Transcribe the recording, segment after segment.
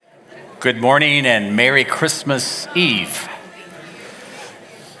Good morning and Merry Christmas Eve.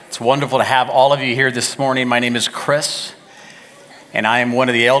 It's wonderful to have all of you here this morning. My name is Chris, and I am one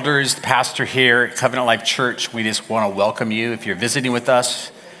of the elders, the pastor here at Covenant Life Church. We just want to welcome you if you're visiting with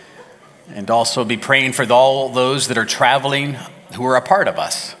us, and also be praying for all those that are traveling who are a part of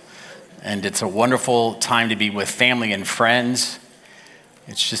us. And it's a wonderful time to be with family and friends.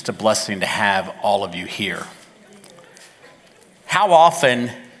 It's just a blessing to have all of you here. How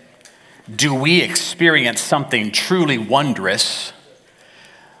often do we experience something truly wondrous,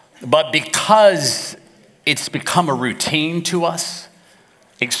 but because it's become a routine to us,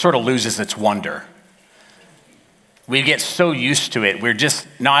 it sort of loses its wonder? We get so used to it, we're just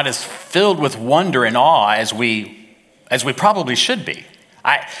not as filled with wonder and awe as we probably should be.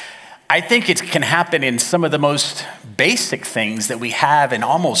 I think it can happen in some of the most basic things that we have and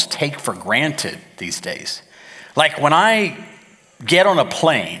almost take for granted these days. Like when I get on a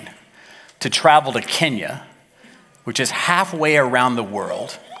plane to travel to Kenya, which is halfway around the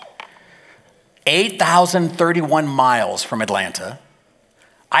world, 8,031 miles from Atlanta.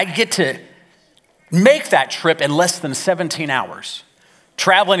 I get to make that trip in less than 17 hours,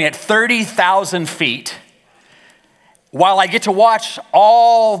 traveling at 30,000 feet, while I get to watch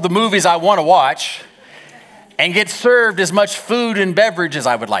all the movies I want to watch and get served as much food and beverage as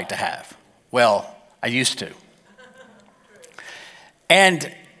I would like to have. Well, I used to.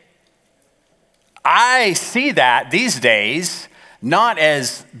 And I see that these days not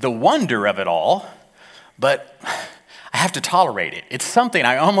as the wonder of it all, but I have to tolerate it. It's something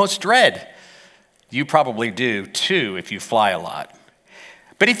I almost dread. You probably do too if you fly a lot.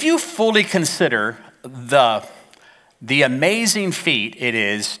 But if you fully consider the amazing feat it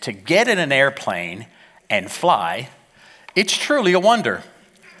is to get in an airplane and fly, it's truly a wonder.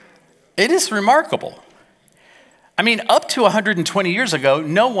 It is remarkable. I mean, up to 120 years ago,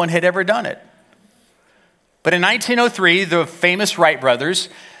 no one had ever done it. But in 1903, the famous Wright brothers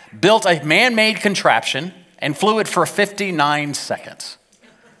built a man-made contraption and flew it for 59 seconds.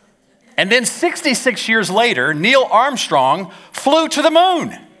 And then 66 years later, Neil Armstrong flew to the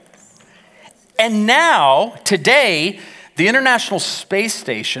moon. And now, today, the International Space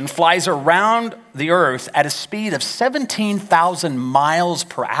Station flies around the Earth at a speed of 17,000 miles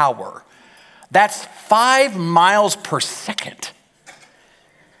per hour. That's 5 miles per second.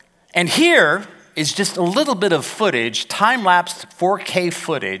 And here is just a little bit of footage, time-lapse 4K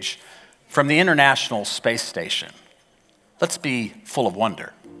footage from the International Space Station. Let's be full of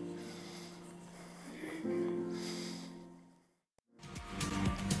wonder.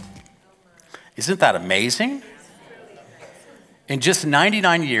 Isn't that amazing? In just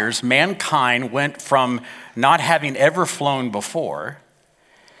 99 years, mankind went from not having ever flown before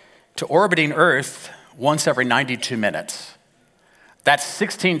to orbiting Earth once every 92 minutes. That's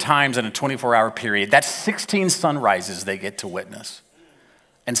 16 times in a 24-hour period. That's 16 sunrises they get to witness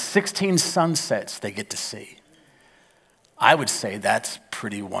and 16 sunsets they get to see. I would say that's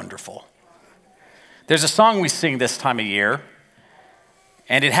pretty wonderful. There's a song we sing this time of year,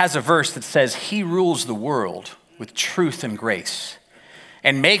 and it has a verse that says, "He rules the world with truth and grace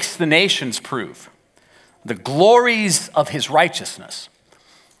and makes the nations prove the glories of his righteousness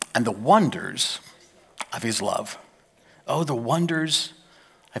and the wonders of his love." Oh, the wonders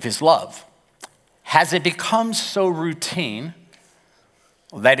of his love. Has it become so routine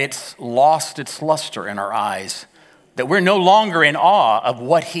that it's lost its luster in our eyes, that we're no longer in awe of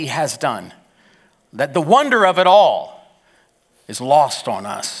what he has done, that the wonder of it all is lost on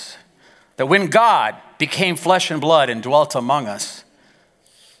us, that when God became flesh and blood and dwelt among us,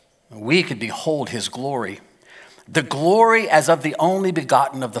 we could behold his glory, the glory as of the only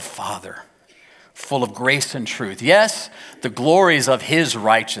begotten of the Father, full of grace and truth. Yes, the glories of his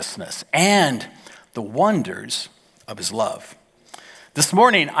righteousness and the wonders of his love. This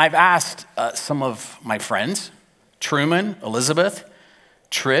morning, I've asked some of my friends, Truman, Elizabeth,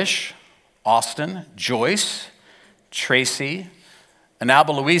 Trish, Austin, Joyce, Tracy, and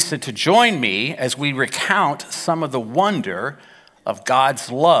Alba Luisa to join me as we recount some of the wonder of God's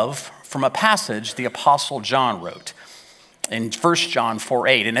love from a passage the Apostle John wrote in 1 John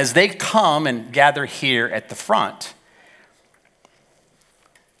 4:8. And as they come and gather here at the front,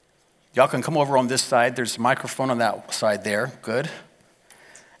 y'all can come over on this side. There's a microphone on that side there. Good.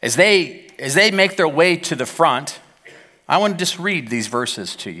 As they make their way to the front, I want to just read these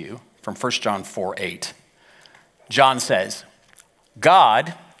verses to you from 1 John 4:8. John says,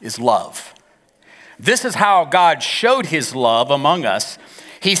 "God is love. This is how God showed his love among us.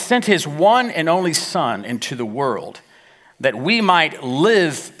 He sent his one and only Son into the world that we might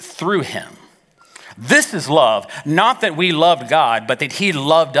live through him. This is love, not that we loved God, but that he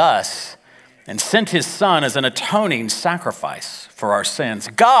loved us and sent his son as an atoning sacrifice for our sins.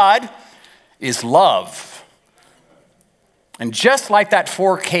 God is love. And just like that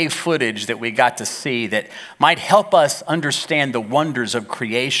 4K footage that we got to see that might help us understand the wonders of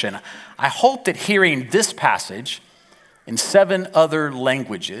creation, I hope that hearing this passage in 7 other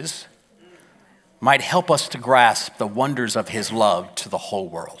languages might help us to grasp the wonders of his love to the whole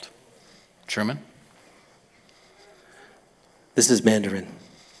world. Truman? This is Mandarin.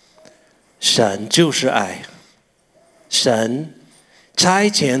 神就是爱，神差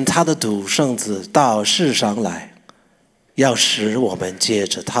遣他的独生子到世上来，要使我们借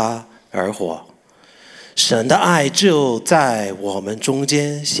着他而活。神的爱就在我们中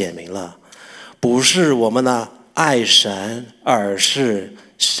间显明了，不是我们的爱神，而是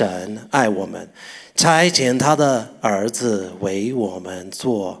神爱我们，差遣他的儿子为我们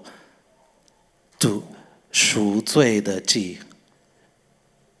做赎罪的祭，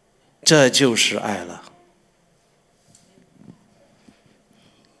这就是爱了。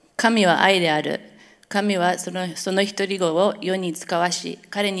神は愛である。神はその一人子を世に使わし、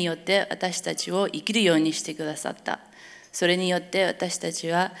彼によって私たちを生きるようにしてくださった。それによって私た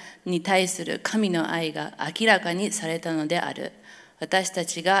ちに対する神の愛が明らかにされたのである。私た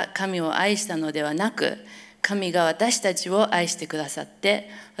ちが神を愛したのではなく、神が私たちを愛してくださって、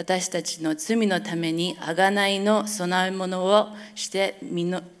私たちの罪のために贖いの供え物をして、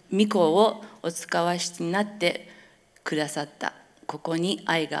御子をお使わしになってくださった。ここに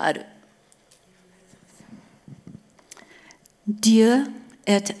愛がある。Dieu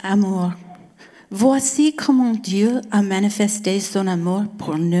est amour. Voici comment Dieu a manifesté son amour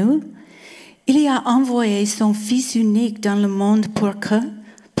pour nous. Il y a envoyé son Fils unique dans le monde pour que,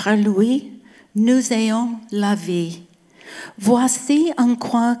 par lui, nous ayons la vie. Voici en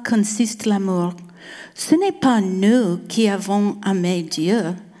quoi consiste l'amour. Ce n'est pas nous qui avons aimé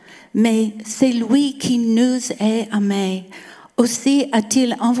Dieu, mais c'est lui qui nous a aimés. Aussi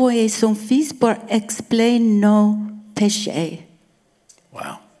a-t-il envoyé son Fils pour expier nos péchés.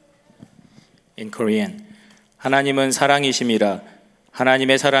 Wow. In Korean, 하나님은 사랑이심이라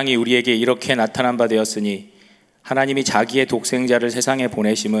하나님의 사랑이 우리에게 이렇게 나타난 바 되었으니 하나님이 자기의 독생자를 세상에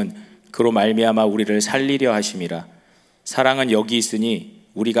보내심은 그로 말미암아 우리를 살리려 하심이라. 사랑은 여기 있으니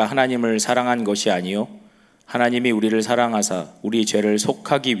우리가 하나님을 사랑한 것이 아니요 하나님이 우리를 사랑하사 우리 죄를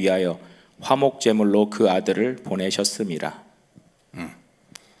속하기 위하여 화목제물로 그 아들을 보내셨음이라.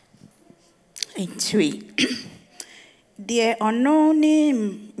 Deɛ ɔno ne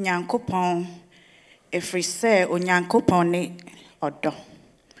Nyankopɔn ɛfiri sɛ Onyankopɔn ne ɔdɔ.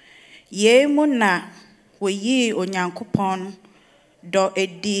 Yei mu na wɔyii Onyankopɔn dɔ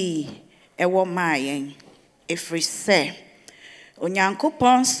edii ɛwɔ maa yɛn. Ɛfiri sɛ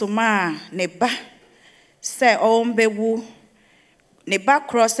Onyankopɔn somaa ne ba sɛ ɔmbɛwu, ne ba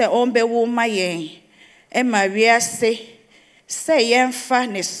korɔ sɛ ɔmbɛwu ma yɛn ɛma wiase sɛ yɛmfa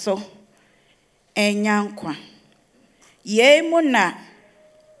ne so ɛnya nkwa. Yei mu na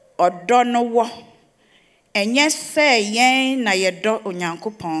ɔdɔ no wɔ. Ɛnyɛ sɛ yɛn na yɛdɔ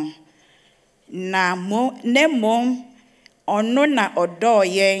Onyankopɔn, na mmom ɔno na ɔdɔɔ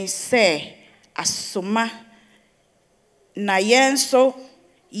yɛn sɛ asoma, na yɛn nso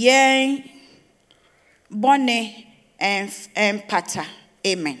yɛn bɔne ɛmpata.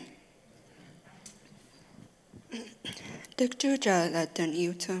 Amen. Đức Chúa Trời là tình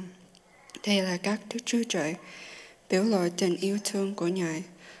yêu thương. Đây là các Đức Chúa Trời biểu lộ tình yêu thương của Ngài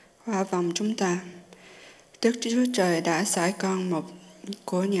qua vòng chúng ta. Đức Chúa Trời đã sai con một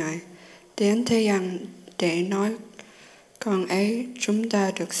của Ngài đến thế gian để nói con ấy chúng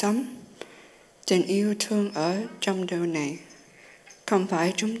ta được sống. Tình yêu thương ở trong điều này. Không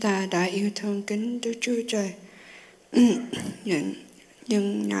phải chúng ta đã yêu thương kính Đức Chúa Trời,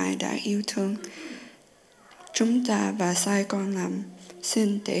 nhưng Ngài đã yêu thương chúng ta và sai con làm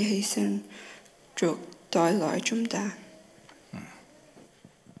xin để hy sinh chuộc tội lỗi chúng ta.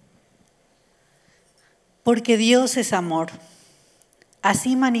 Porque Dios es amor.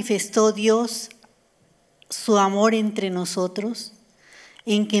 Así manifestó Dios su amor entre nosotros,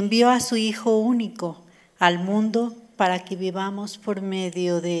 en que envió a su Hijo único al mundo para que vivamos por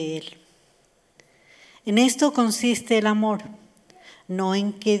medio de Él. En esto consiste el amor, no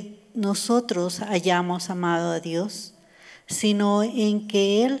en que nosotros hayamos amado a Dios, sino en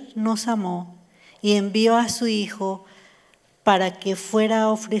que Él nos amó y envió a su Hijo para que fuera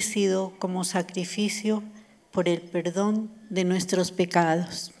ofrecido como sacrificio por el perdón de nuestros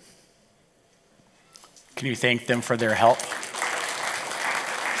pecados. Can you thank them for their help?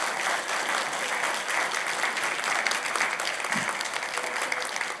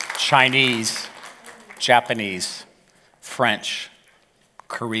 Chinese Japanese, French,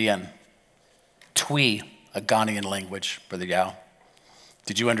 Korean, Twi, a Ghanaian language, Brother Yao.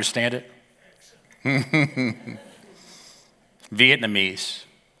 Did you understand it? Vietnamese,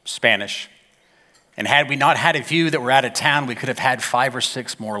 Spanish. And had we not had a few that were out of town, we could have had 5 or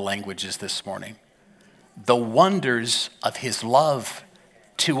 6 more languages this morning. The wonders of his love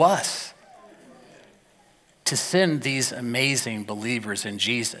to us, to send these amazing believers in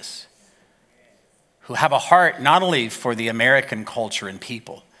Jesus who have a heart not only for the American culture and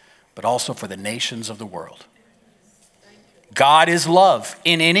people, but also for the nations of the world. God is love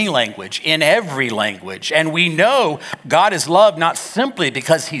in any language, in every language. And we know God is love not simply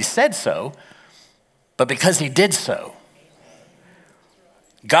because he said so, but because he did so.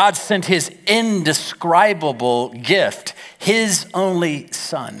 God sent his indescribable gift, his only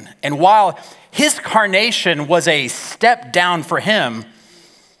son. And while his carnation was a step down for him,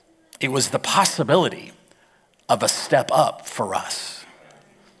 it was the possibility of a step up for us.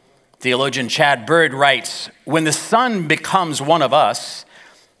 Theologian Chad Bird writes, when the Son becomes one of us,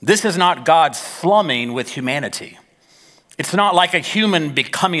 this is not God slumming with humanity. It's not like a human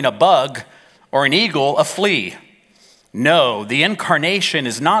becoming a bug or an eagle a flea. No, the incarnation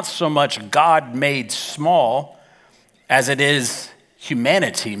is not so much God made small as it is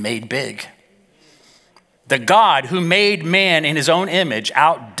humanity made big. The God who made man in his own image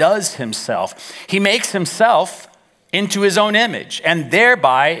outdoes himself. He makes himself into his own image and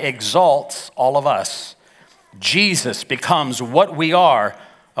thereby exalts all of us. Jesus becomes what we are,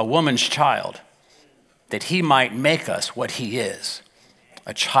 a woman's child, that he might make us what he is,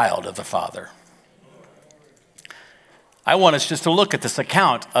 a child of the Father. I want us just to look at this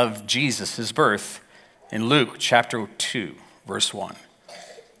account of Jesus' birth in Luke chapter 2, verse 1.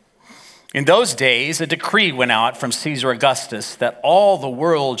 In those days, a decree went out from Caesar Augustus that all the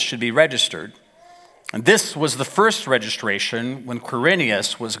world should be registered. And this was the first registration when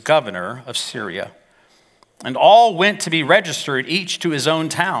Quirinius was governor of Syria. And all went to be registered, each to his own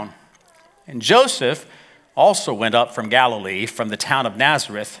town. And Joseph also went up from Galilee, from the town of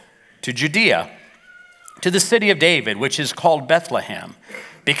Nazareth, to Judea, to the city of David, which is called Bethlehem,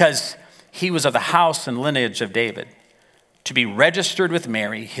 because he was of the house and lineage of David, to be registered with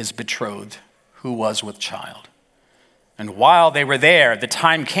Mary, his betrothed, who was with child. And while they were there, the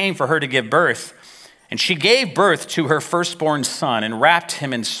time came for her to give birth, and she gave birth to her firstborn son and wrapped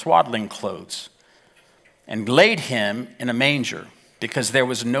him in swaddling clothes and laid him in a manger because there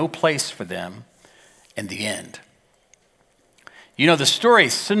was no place for them in the inn. You know, the story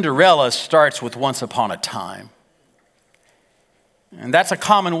Cinderella starts with once upon a time. And that's a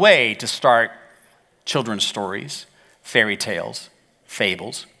common way to start children's stories, fairy tales,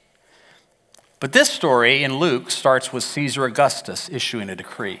 fables. But this story in Luke starts with Caesar Augustus issuing a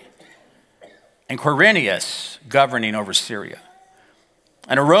decree and Quirinius governing over Syria,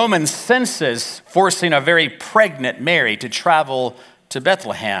 and a Roman census forcing a very pregnant Mary to travel to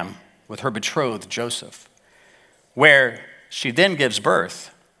Bethlehem with her betrothed Joseph, where she then gives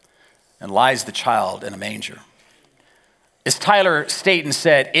birth and lies the child in a manger. As Tyler Staton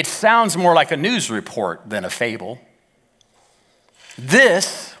said, it sounds more like a news report than a fable.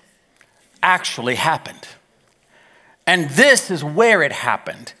 This actually happened. And this is where it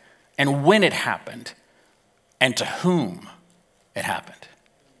happened, and when it happened, and to whom it happened.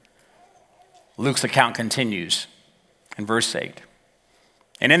 Luke's account continues in verse 8.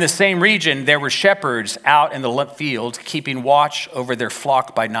 And in the same region, there were shepherds out in the field, keeping watch over their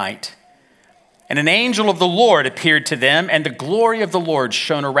flock by night. And an angel of the Lord appeared to them, and the glory of the Lord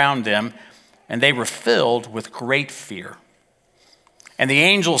shone around them, and they were filled with great fear. And the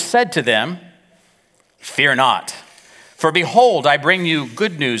angel said to them, "Fear not, for behold, I bring you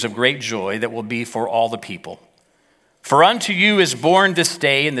good news of great joy that will be for all the people. For unto you is born this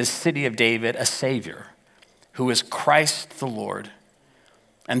day in the city of David a Savior, who is Christ the Lord.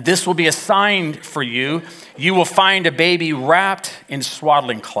 And this will be a sign for you. You will find a baby wrapped in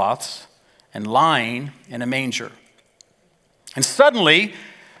swaddling cloths and lying in a manger." And suddenly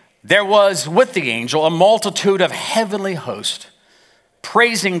there was with the angel a multitude of heavenly hosts,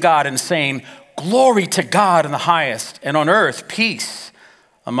 praising God and saying, "Glory to God in the highest, and on earth peace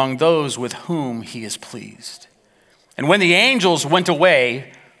among those with whom he is pleased." And when the angels went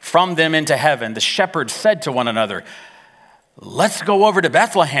away from them into heaven, the shepherds said to one another, "Let's go over to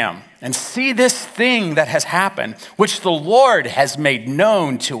Bethlehem and see this thing that has happened, which the Lord has made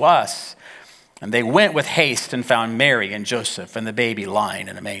known to us." And they went with haste and found Mary and Joseph and the baby lying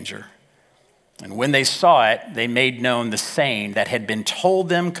in a manger. And when they saw it, they made known the saying that had been told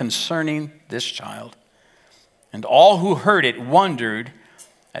them concerning this child. And all who heard it wondered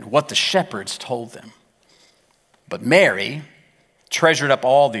at what the shepherds told them. But Mary treasured up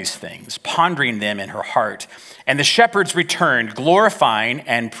all these things, pondering them in her heart. And the shepherds returned, glorifying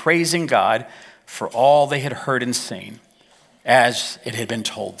and praising God for all they had heard and seen, as it had been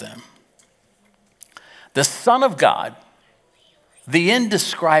told them. The Son of God, the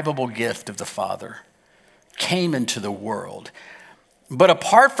indescribable gift of the Father, came into the world. But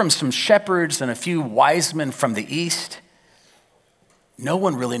apart from some shepherds and a few wise men from the east, no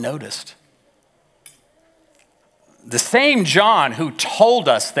one really noticed. The same John who told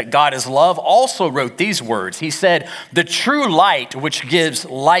us that God is love also wrote these words. He said, "The true light, which gives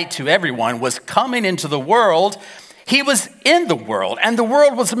light to everyone, was coming into the world. He was in the world, and the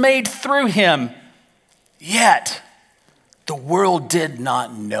world was made through him. Yet the world did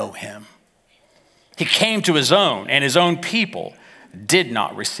not know him. He came to his own, and his own people did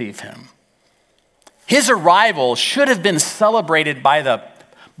not receive him." His arrival should have been celebrated by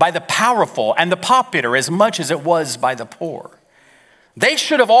the powerful and the popular as much as it was by the poor. They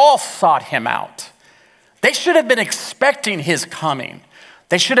should have all sought him out. They should have been expecting his coming.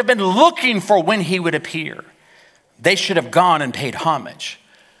 They should have been looking for when he would appear. They should have gone and paid homage.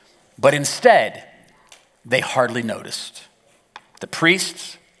 But instead, they hardly noticed. The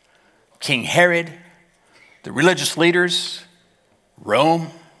priests, King Herod, the religious leaders,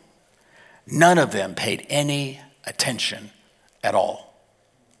 Rome, none of them paid any attention at all.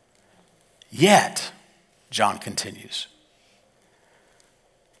 Yet, John continues,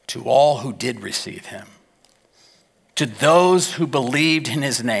 to all who did receive him, to those who believed in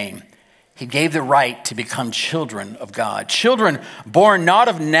his name, he gave the right to become children of God, children born not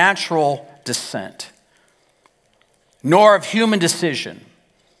of natural descent, nor of human decision,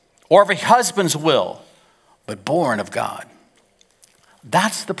 or of a husband's will, but born of God.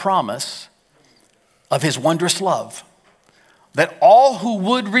 That's the promise of his wondrous love, that all who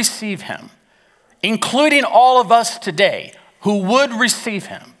would receive him, including all of us today who would receive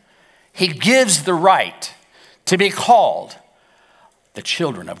him, he gives the right to be called the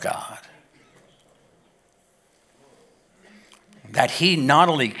children of God. That he not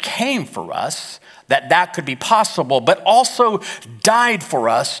only came for us, that could be possible, but also died for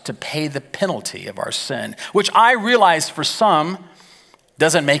us to pay the penalty of our sin, which I realize for some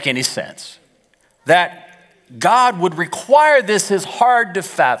doesn't make any sense. That God would require this is hard to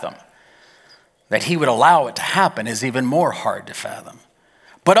fathom. That he would allow it to happen is even more hard to fathom.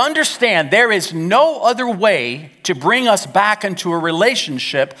 But understand, there is no other way to bring us back into a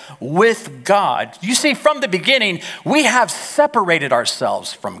relationship with God. You see, from the beginning, we have separated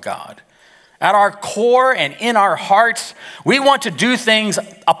ourselves from God. At our core and in our hearts, we want to do things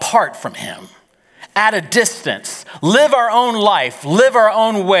apart from him, at a distance, live our own life, live our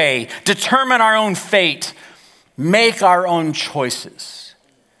own way, determine our own fate, make our own choices.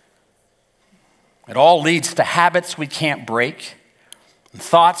 It all leads to habits we can't break, and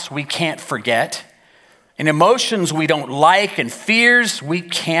thoughts we can't forget, and emotions we don't like, and fears we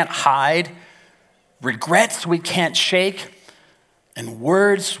can't hide, regrets we can't shake, and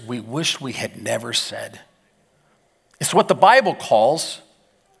words we wish we had never said. It's what the Bible calls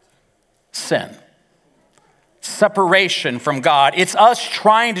sin. Separation from God. It's us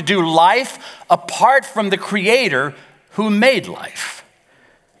trying to do life apart from the Creator who made life.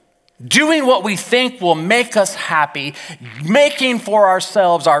 Doing what we think will make us happy, making for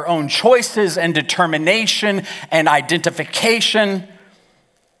ourselves our own choices and determination and identification,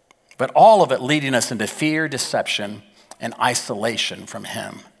 but all of it leading us into fear, deception, and isolation from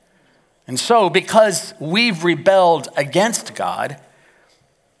him. And so, because we've rebelled against God,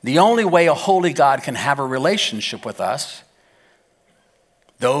 the only way a holy God can have a relationship with us,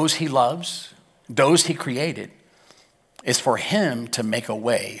 those he loves, those he created, is for him to make a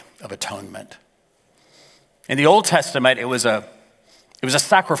way of atonement. In the Old Testament, it was a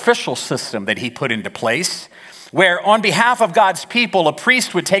sacrificial system that he put into place, where on behalf of God's people, a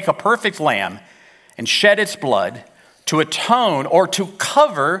priest would take a perfect lamb and shed its blood to atone or to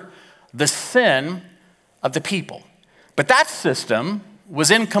cover the sin of the people. But that system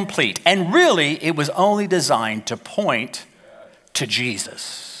was incomplete, and really it was only designed to point to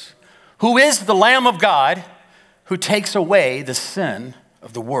Jesus, who is the Lamb of God who takes away the sin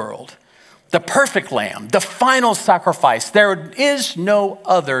of the world. The perfect lamb, the final sacrifice. There is no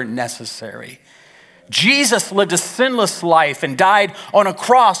other necessary. Jesus lived a sinless life and died on a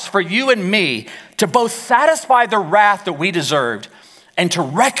cross for you and me to both satisfy the wrath that we deserved and to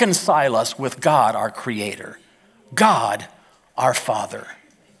reconcile us with God, our Creator, God, our Father.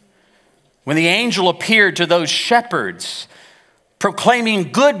 When the angel appeared to those shepherds,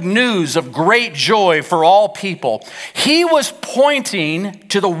 proclaiming good news of great joy for all people, he was pointing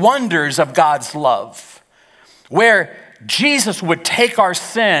to the wonders of God's love. where Jesus would take our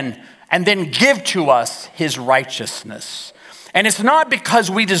sin and then give to us his righteousness. And it's not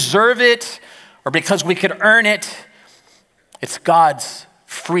because we deserve it or because we could earn it. It's God's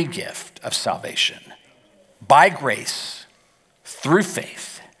free gift of salvation by grace through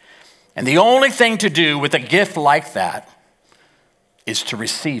faith. And the only thing to do with a gift like that is to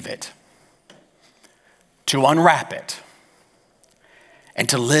receive it, to unwrap it, and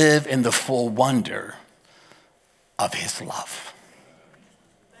to live in the full wonder of his love.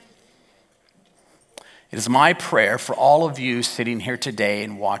 It is my prayer for all of you sitting here today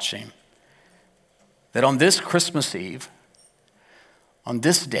and watching that on this Christmas Eve, on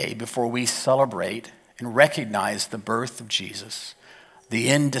this day before we celebrate and recognize the birth of Jesus, the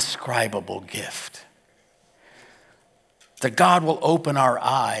indescribable gift, that God will open our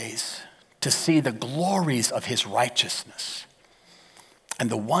eyes to see the glories of his righteousness and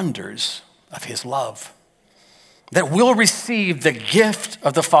the wonders of his love. That we'll receive the gift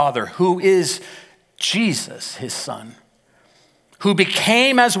of the Father, who is Jesus, his Son, who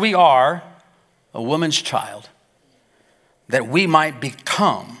became as we are, a woman's child, that we might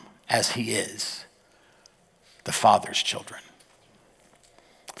become as he is, the Father's children.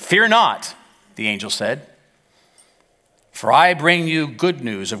 Fear not, the angel said, for I bring you good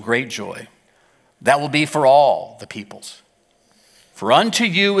news of great joy that will be for all the peoples. For unto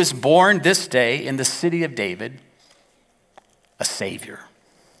you is born this day in the city of David a Savior,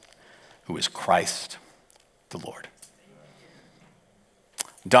 who is Christ the Lord.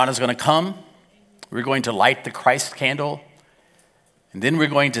 Donna's going to come. We're going to light the Christ candle. And then we're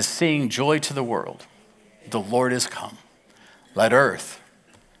going to sing Joy to the World. The Lord is come. Let earth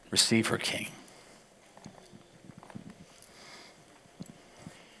receive her King.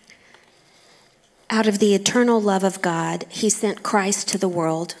 Out of the eternal love of God, he sent Christ to the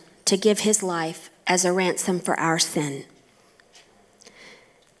world to give his life as a ransom for our sin.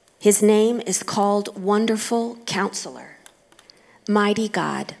 His name is called Wonderful Counselor, Mighty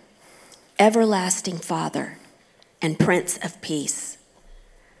God, Everlasting Father, and Prince of Peace.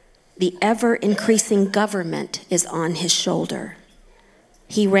 The ever-increasing government is on his shoulder.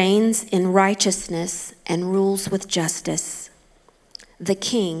 He reigns in righteousness and rules with justice. The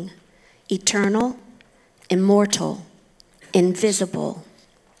King, eternal, immortal, invisible,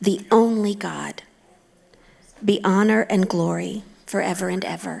 the only God, be honor and glory forever and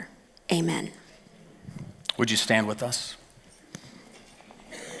ever. Amen. Would you stand with us?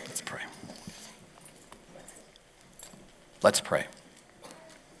 Let's pray. Let's pray.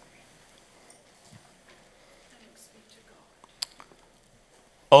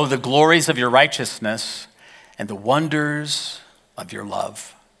 Oh, the glories of your righteousness and the wonders of your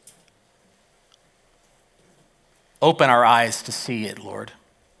love. Open our eyes to see it, Lord.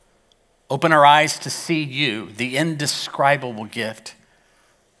 Open our eyes to see you, the indescribable gift.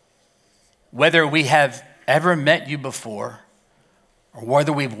 Whether we have ever met you before or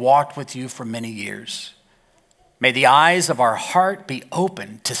whether we've walked with you for many years, may the eyes of our heart be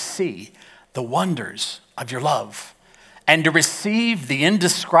open to see the wonders of your love and to receive the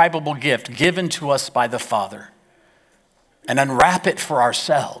indescribable gift given to us by the Father and unwrap it for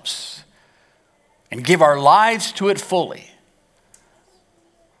ourselves and give our lives to it fully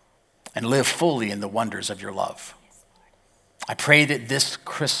and live fully in the wonders of your love. I pray that this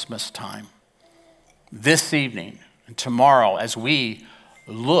Christmas time, this evening and tomorrow, as we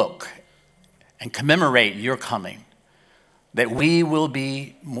look and commemorate your coming, that we will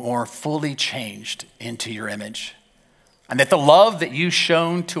be more fully changed into your image. And that the love that you've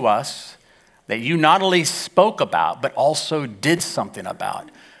shown to us, that you not only spoke about, but also did something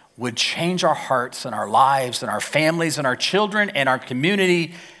about, would change our hearts and our lives and our families and our children and our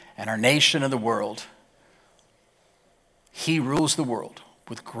community and our nation and the world. He rules the world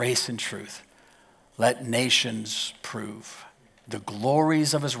with grace and truth. Let nations prove the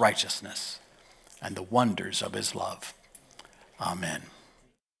glories of his righteousness and the wonders of his love. Amen.